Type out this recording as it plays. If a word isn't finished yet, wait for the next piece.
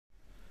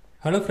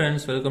Hello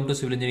friends, welcome to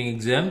Civil Engineering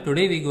exam.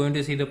 Today we are going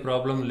to see the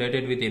problem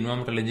related with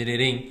environmental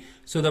engineering.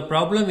 So the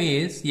problem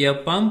is a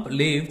pump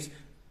lifts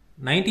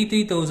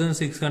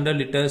 93,600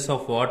 liters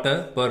of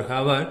water per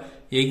hour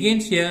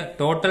against a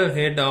total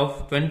head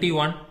of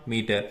 21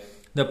 meter.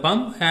 The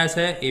pump has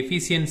a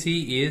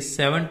efficiency is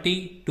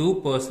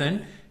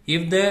 72%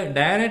 if the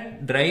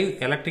direct drive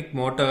electric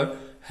motor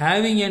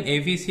having an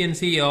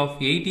efficiency of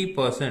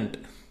 80%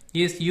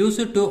 is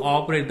used to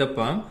operate the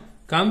pump.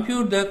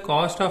 Compute the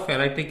cost of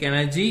electric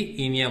energy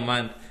in a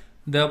month.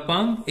 The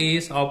pump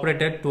is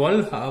operated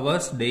 12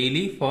 hours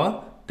daily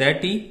for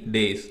 30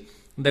 days.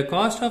 The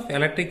cost of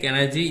electric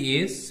energy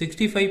is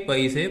 65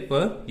 paise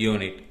per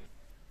unit.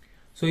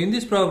 So in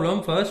this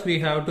problem, first we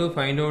have to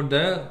find out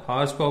the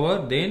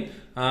horsepower, then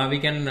we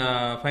can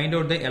find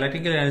out the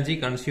electrical energy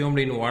consumed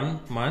in 1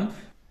 month.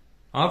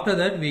 After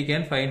that we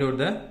can find out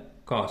the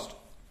cost.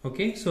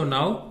 Okay, so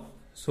now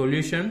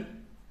solution.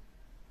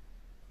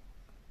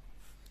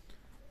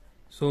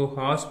 So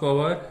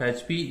horsepower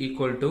HP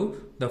equal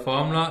to, the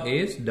formula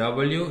is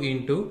W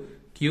into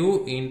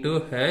Q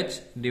into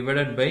H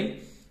divided by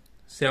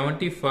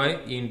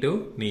 75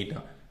 into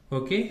neta.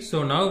 Okay,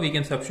 so now we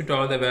can substitute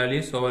all the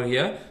values over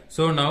here.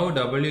 So now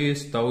W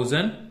is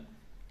 1000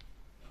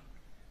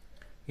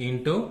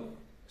 into,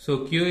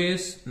 so Q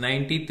is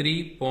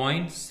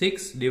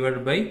 93.6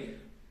 divided by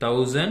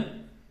 1000.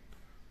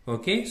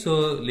 Okay,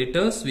 so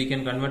liters we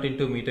can convert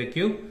into meter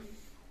cube.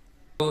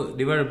 So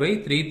divided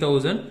by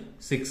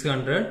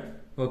 3600.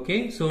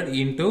 Okay, so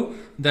into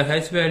the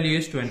H value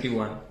is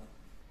 21.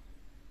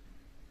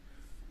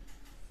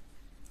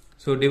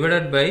 So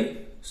divided by,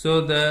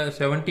 so the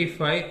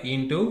 75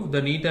 into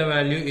the neta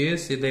value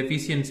is, the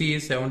efficiency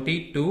is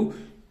 72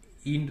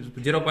 into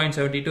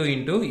 0.72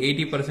 into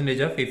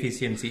 80% of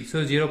efficiency.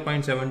 So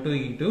 0.72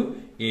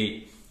 into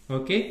 8.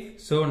 Okay,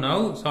 so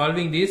now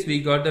solving this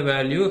we got the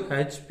value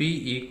HP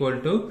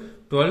equal to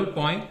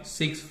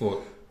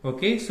 12.64.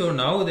 Okay, so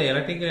now the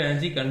electrical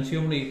energy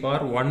consumed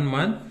for 1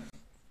 month.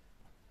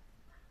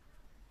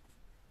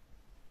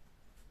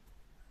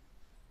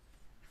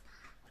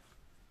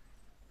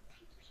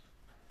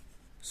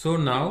 So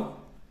now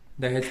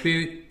the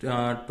HP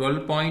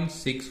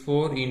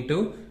 12.64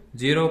 into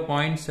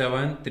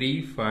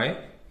 0.735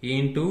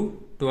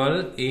 into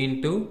 12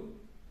 into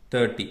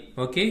 30.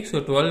 Okay,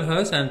 so 12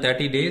 hours and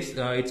 30 days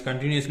it's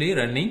continuously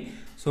running.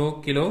 So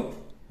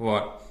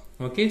kilowatt.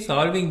 Okay,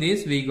 solving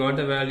this we got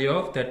the value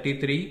of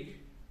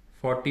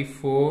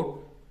 3344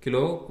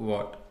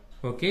 kilowatt.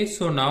 Okay,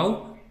 so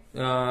now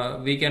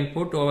we can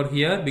put over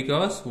here,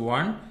 because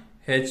 1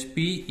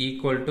 HP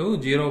equal to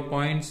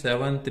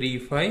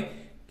 0.735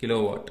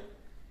 kilowatt.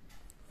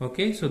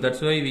 Okay, so that's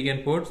why we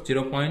can put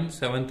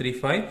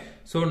 0.735.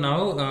 So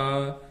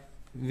now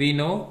we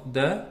know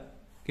the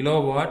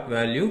kilowatt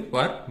value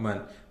per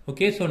month.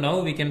 Okay, so now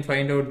we can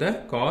find out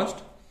the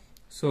cost.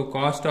 So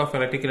cost of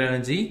electrical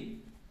energy.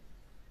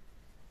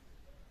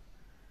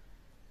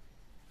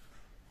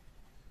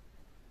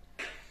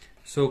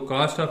 So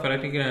cost of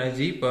electrical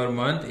energy per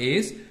month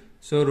is,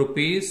 so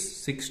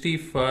rupees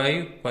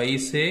 65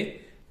 paise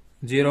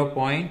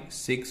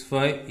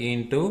 0.65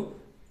 into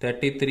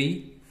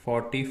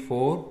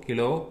 3344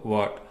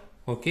 kilowatt.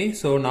 Okay,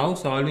 so now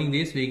solving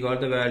this we got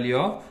the value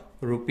of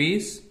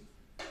rupees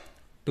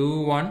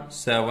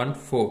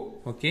 2174.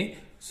 Okay,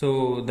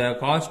 so the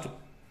cost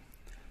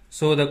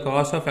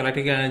of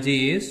electrical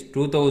energy is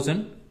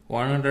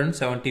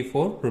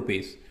 2174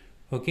 rupees.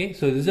 Okay,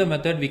 so this is a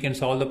method we can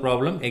solve the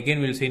problem.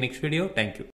 Again, we'll see next video. Thank you.